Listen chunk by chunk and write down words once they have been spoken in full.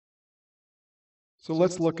So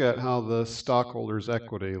let's look at how the stockholders'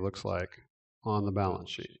 equity looks like on the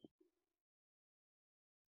balance sheet.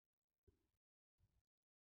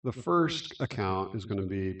 The first account is going to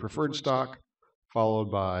be preferred stock,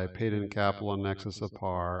 followed by paid-in capital in excess of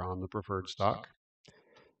par on the preferred stock.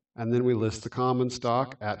 And then we list the common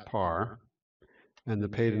stock at par and the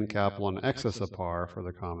paid-in capital in excess of par for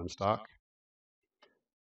the common stock.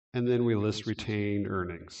 And then we list retained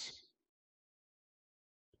earnings.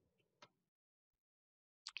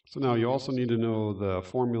 So now you also need to know the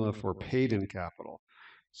formula for paid-in capital.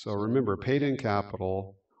 So remember, paid-in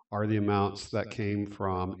capital are the amounts that came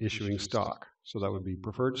from issuing stock. So that would be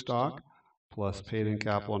preferred stock plus paid-in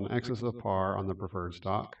capital in excess of par on the preferred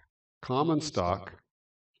stock, common stock,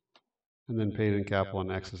 and then paid-in capital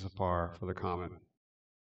in excess of par for the common.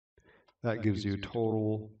 That gives you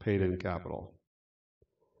total paid-in capital.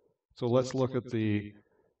 So let's look at the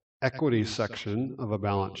equity section of a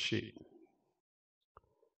balance sheet.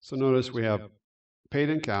 So notice we have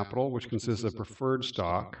paid-in capital, which consists of preferred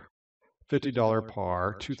stock, $50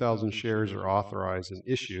 par, 2,000 shares are authorized and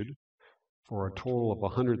issued for a total of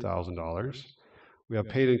 $100,000. We have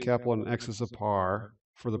paid-in capital in excess of par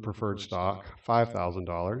for the preferred stock,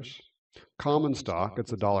 $5,000. Common stock,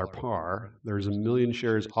 it's $1 par. There's 1,000,000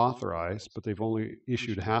 shares authorized, but they've only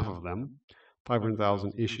issued half of them.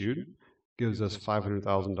 500,000 issued gives us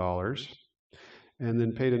 $500,000. And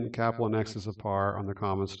then paid-in capital in excess of par on the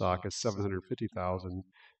common stock is $750,000,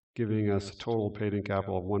 giving us a total paid-in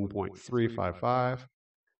capital of 1.355.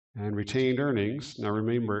 And retained earnings, now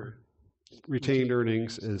remember, retained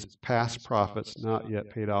earnings is past profits not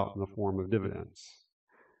yet paid out in the form of dividends,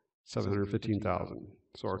 $715,000.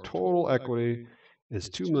 So our total equity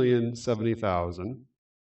is $2,070,000.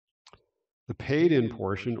 The paid-in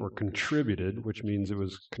portion, or contributed, which means it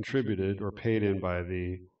was contributed or paid in by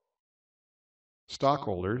the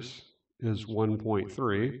stockholders, is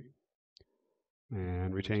 1.3,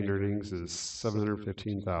 and retained earnings is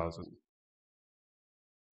 $715,000.